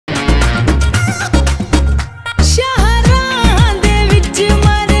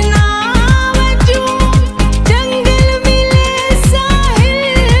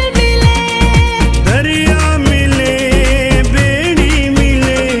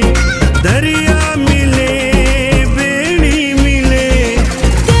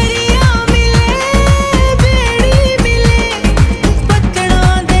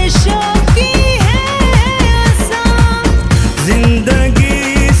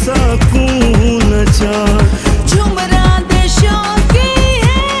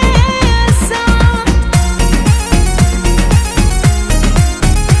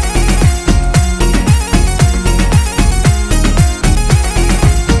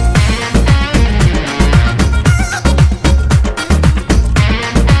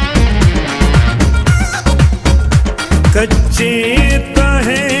देता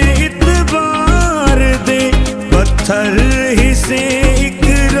है इतबार दे, पत्थर ही से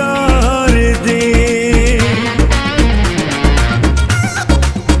इकरार दे।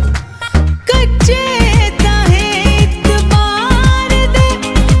 कच्चे ताहे इतबार दे,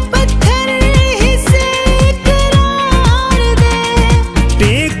 पत्थर ही से इकरार दे।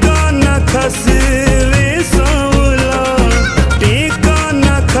 टेका न खसवे सांवला, टेका न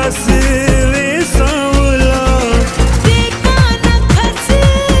खसवे सांवला, टेका न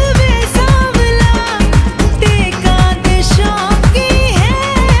खसवे सांवला, टेका दे शौकी है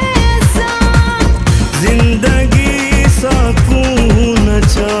ऐसा। जिंदगी सकून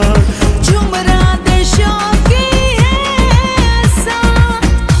चा, झुमरा दे शौकी है ऐसा।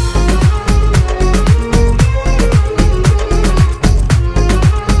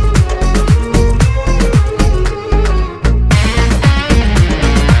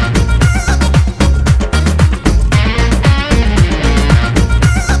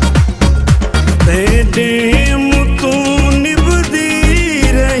 भेडे मुतू निभदी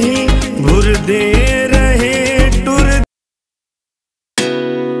रही, भुरदे रहे टुर।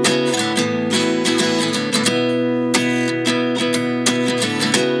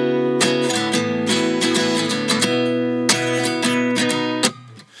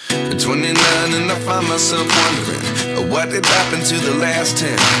 At 29 and I find myself wondering what did happen to the last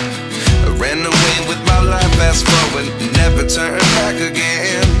 10. I ran away with my life, fast forward, never turn back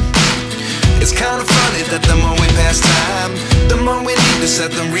again. It's kind of funny that the more we pass time, the more we need to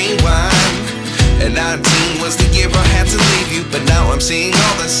set the rewind. And 19 was the year I had to leave you, but now I'm seeing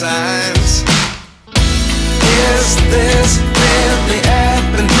all the signs. Is this really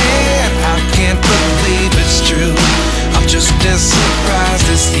happening? I can't believe it's true. I'm just as surprised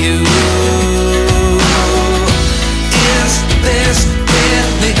as you. Is this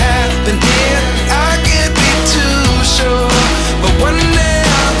really happening? I can't be too sure, but one day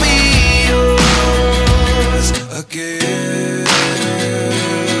I'll be yours again.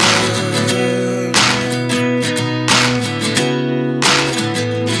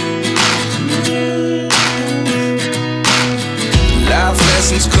 Life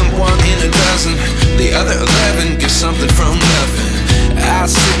lessons come one in a dozen, the other 11 give something from nothing. I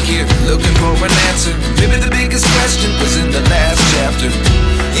sit here looking for an answer. Maybe the biggest question was in the last chapter.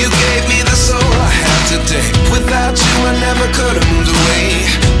 You gave me the soul I have today. Without you I never could have moved away,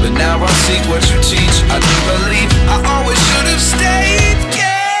 but now I see what you teach. I do believe I always should have stayed.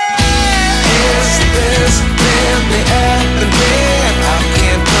 Yeah. Is this really happening? I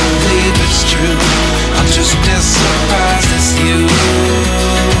can't believe it's true. I'm just as surprised as you.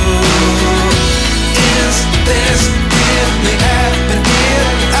 Is this really happening?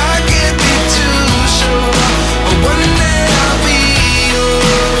 I can't be too sure, but one day I'll be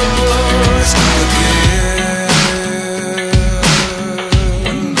yours again.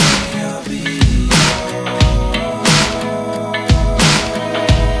 One day I'll be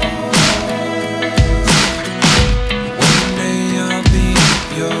One day I'll be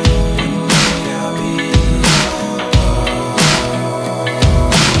yours.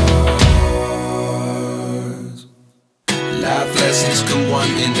 Life lessons come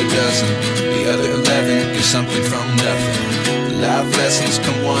one in a dozen, the other 11 give something from nothing. Life lessons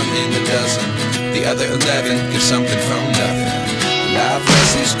come one in a dozen, the other 11 give something from nothing. Life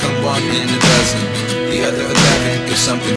lessons come one in a dozen, the other 11 give something